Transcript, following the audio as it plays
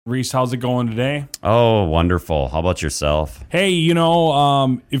Reese, how's it going today? Oh, wonderful. How about yourself? Hey,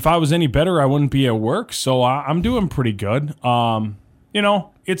 if I was any better, I wouldn't be at work, so I'm doing pretty good.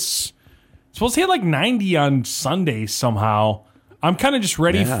 It's supposed to hit like 90 on Sunday somehow. I'm kind of just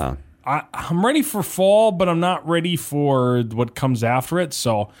ready. Yeah. I'm ready for fall, but I'm not ready for what comes after it,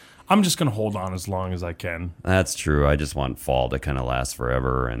 so I'm just going to hold on as long as I can. That's true. I just want fall to kind of last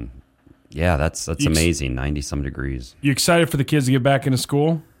forever. And yeah, that's amazing. 90-some degrees. You excited for the kids to get back into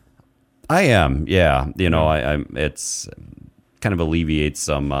school? I am, yeah. It's kind of alleviates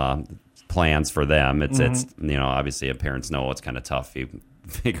some plans for them. It's obviously parents know it's kind of tough. You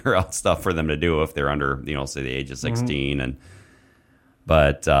figure out stuff for them to do if they're under, say the age of 16.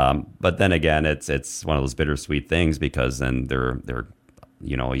 But then again, it's one of those bittersweet things because then they're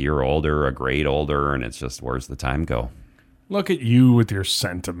a year older, a grade older, and it's just, where's the time go? Look at you with your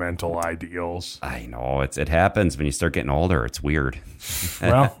sentimental ideals. I know it happens when you start getting older. It's weird.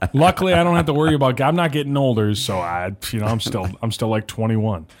 Well, luckily I don't have to worry about. I'm not getting older, so I'm still like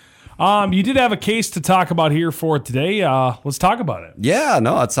 21. You did have a case to talk about here for today. Let's talk about it. Yeah,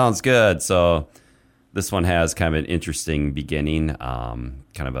 no, it sounds good. So this one has kind of an interesting beginning, kind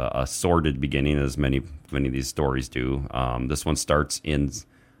of a sordid beginning, as many of these stories do. This one starts in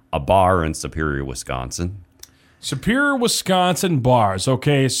a bar in Superior, Wisconsin. Superior, Wisconsin bars.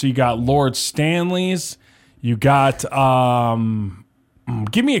 Okay, so you got Lord Stanley's. You got,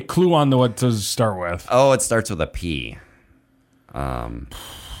 give me a clue on what to start with. Oh, it starts with a P. Okay.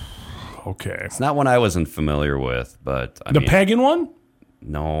 It's not one I wasn't familiar with, but I mean, pagan one?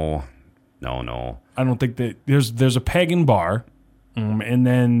 No. I don't think that there's a pagan bar, and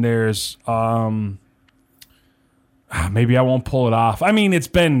then there's maybe I won't pull it off. I mean, it's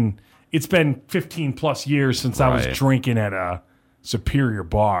been 15 plus years since I was drinking at a Superior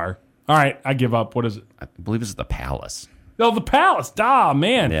bar. All right, I give up. What is it? I believe it's the Palace. Oh, the Palace. Ah,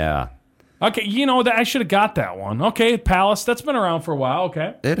 man. Yeah. Okay, I should have got that one. Okay, Palace. That's been around for a while.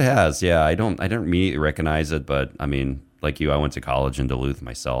 Okay. It has. Yeah, I don't immediately recognize it, but I mean, like you, I went to college in Duluth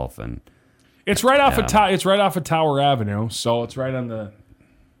myself, and it's right off of Tower Avenue, so it's right on the.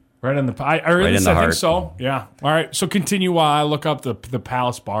 Right in the I think so. Yeah. All right. So continue while I look up the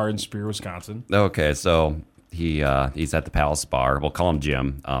Palace Bar in Superior, Wisconsin. Okay. So he's at the Palace Bar. We'll call him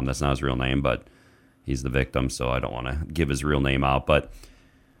Jim. That's not his real name, but he's the victim, so I don't want to give his real name out. But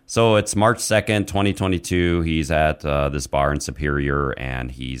so it's March 2nd, 2022. He's at this bar in Superior,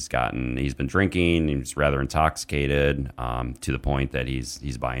 and he's been drinking. He's rather intoxicated to the point that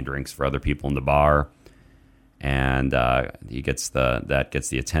he's buying drinks for other people in the bar. And that gets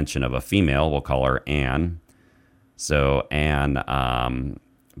the attention of a female. We'll call her Anne. So Anne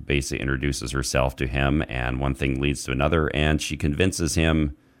basically introduces herself to him, and one thing leads to another, and she convinces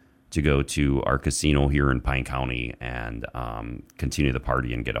him to go to our casino here in Pine County and continue the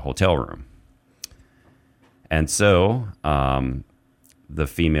party and get a hotel room. And so the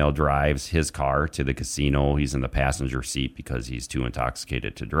female drives his car to the casino. He's in the passenger seat because he's too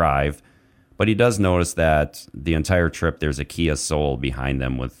intoxicated to drive. But he does notice that the entire trip, there's a Kia Soul behind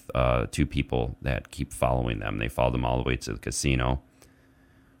them with two people that keep following them. They follow them all the way to the casino.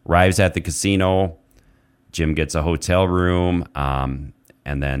 Arrives at the casino. Jim gets a hotel room.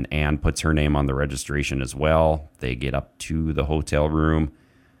 And then Anne puts her name on the registration as well. They get up to the hotel room.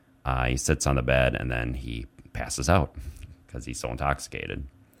 He sits on the bed, and then he passes out because he's so intoxicated.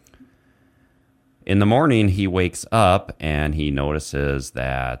 In the morning, he wakes up and he notices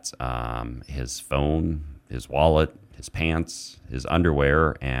that his phone, his wallet, his pants, his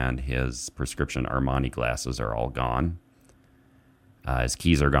underwear, and his prescription Armani glasses are all gone. His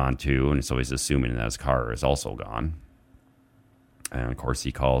keys are gone too, and so he's assuming that his car is also gone. And of course,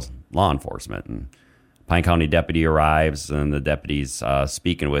 he calls law enforcement. And Pine County deputy arrives, and the deputy's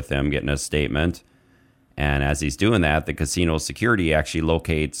speaking with him, getting a statement. And as he's doing that, the casino security actually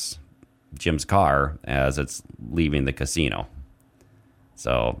locates Jim's car as it's leaving the casino.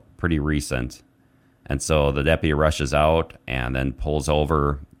 So pretty recent. And so the deputy rushes out and then pulls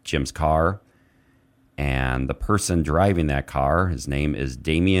over Jim's car. And the person driving that car, his name is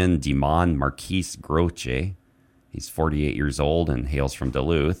Damien Dimon Marquise Groche. He's 48 years old and hails from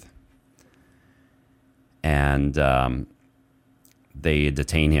Duluth. And they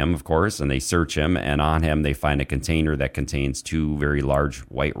detain him, of course, and they search him. And on him, they find a container that contains two very large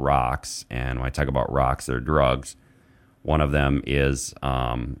white rocks. And when I talk about rocks, they're drugs. One of them is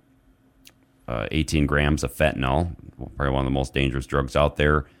 18 grams of fentanyl, probably one of the most dangerous drugs out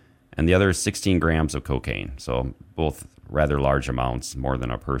there. And the other is 16 grams of cocaine. So both rather large amounts, more than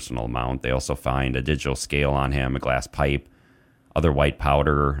a personal amount. They also find a digital scale on him, a glass pipe, other white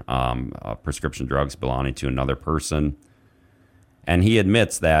powder, prescription drugs belonging to another person. And he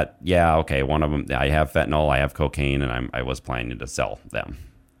admits that, yeah, okay, one of them, I have fentanyl, I have cocaine, and I was planning to sell them.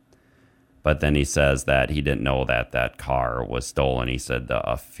 But then he says that he didn't know that that car was stolen. He said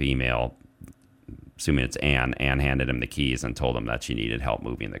a female, assuming it's Ann handed him the keys and told him that she needed help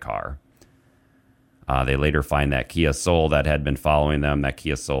moving the car. They later find that Kia Soul that had been following them. That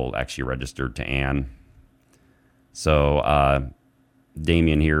Kia Soul actually registered to Ann. So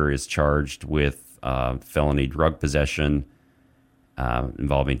Damien here is charged with felony drug possession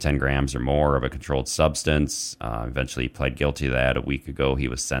involving 10 grams or more of a controlled substance. Eventually he pled guilty to that. A week ago, he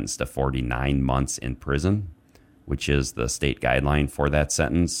was sentenced to 49 months in prison, which is the state guideline for that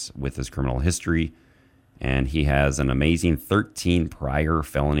sentence with his criminal history. And he has an amazing 13 prior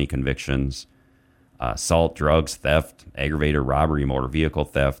felony convictions. Assault, drugs, theft, aggravated robbery, motor vehicle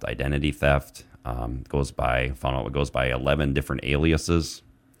theft, identity theft. Goes by 11 different aliases.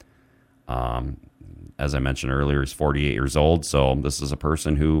 As I mentioned earlier, he's 48 years old. So this is a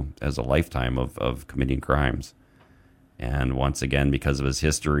person who has a lifetime of committing crimes. And once again, because of his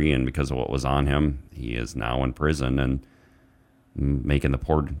history and because of what was on him, he is now in prison and making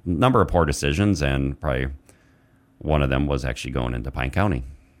the number of poor decisions. And probably one of them was actually going into Pine County.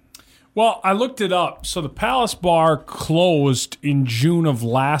 Well, I looked it up. So the Palace Bar closed in June of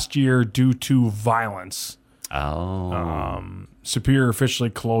last year due to violence. Oh. Superior officially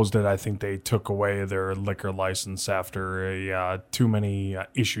closed it. I think they took away their liquor license after too many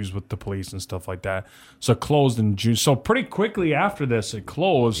issues with the police and stuff like that. So it closed in June. So pretty quickly after this, it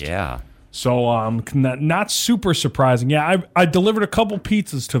closed. Yeah. So not super surprising. Yeah, I delivered a couple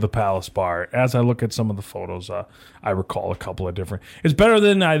pizzas to the Palace Bar. As I look at some of the photos, I recall a couple of different. It's better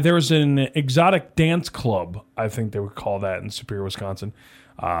than there was an exotic dance club, I think they would call that in Superior, Wisconsin.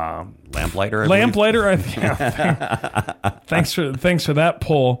 Lamplighter. Thanks for that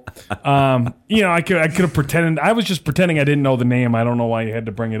poll. I could have pretended. I was just pretending I didn't know the name. I don't know why you had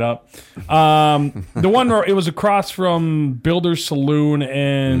to bring it up. The one where it was across from Builder's Saloon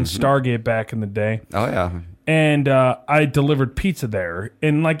and Stargate back in the day. Oh yeah. And I delivered pizza there,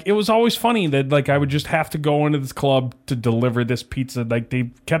 and it was always funny that I would just have to go into this club to deliver this pizza. They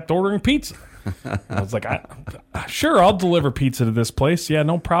kept ordering pizza. I was like, sure, I'll deliver pizza to this place. Yeah,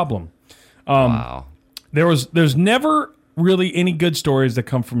 no problem. Wow. There's never really any good stories that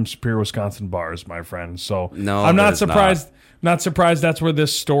come from Superior, Wisconsin bars, my friend. So no, I'm not surprised. Not surprised that's where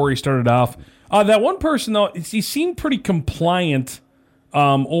this story started off. That one person though, he seemed pretty compliant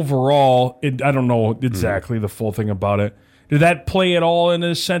overall. I don't know exactly the full thing about it. Did that play at all in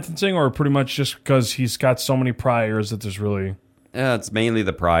his sentencing, or pretty much just because he's got so many priors that there's really? Yeah, it's mainly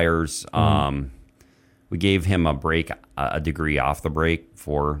the priors. We gave him a degree off the break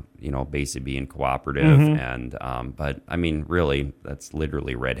for, basically being cooperative. And, but I mean, really, that's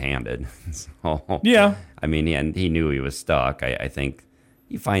literally red-handed. So, yeah. I mean, and he knew he was stuck. I think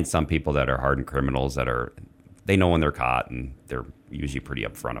you find some people that are hardened criminals they know when they're caught, and they're usually pretty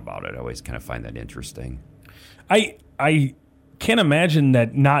upfront about it. I always kind of find that interesting. I can't imagine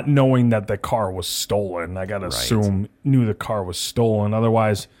that not knowing that the car was stolen. I gotta assume knew the car was stolen.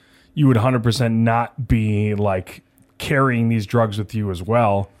 Otherwise, you would 100% not be carrying these drugs with you as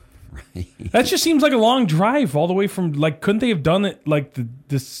well. Right. That just seems like a long drive all the way from couldn't they have done it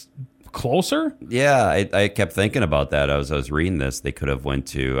this closer? Yeah, I kept thinking about that. I was reading this. They could have went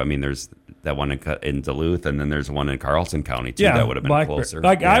to. I mean, there's that one in Duluth, and then there's one in Carlson County too. That would have been closer.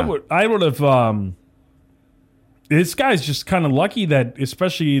 I would have. This guy's just kind of lucky that,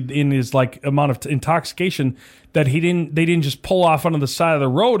 especially in his amount of intoxication, that they didn't just pull off onto the side of the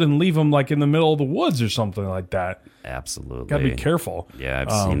road and leave him in the middle of the woods or something like that. Absolutely, gotta be careful. Yeah,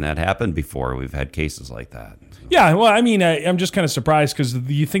 I've seen that happen before. We've had cases like that. Yeah, well, I mean, I'm just kind of surprised because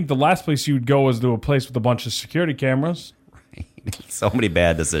you think the last place you would go is to a place with a bunch of security cameras. Right. So many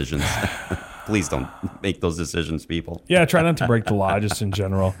bad decisions. Please don't make those decisions, people. Yeah, try not to break the law, just in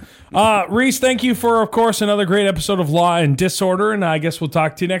general. Reese, thank you for, of course, another great episode of Law and Disorder, and I guess we'll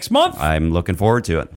talk to you next month. I'm looking forward to it.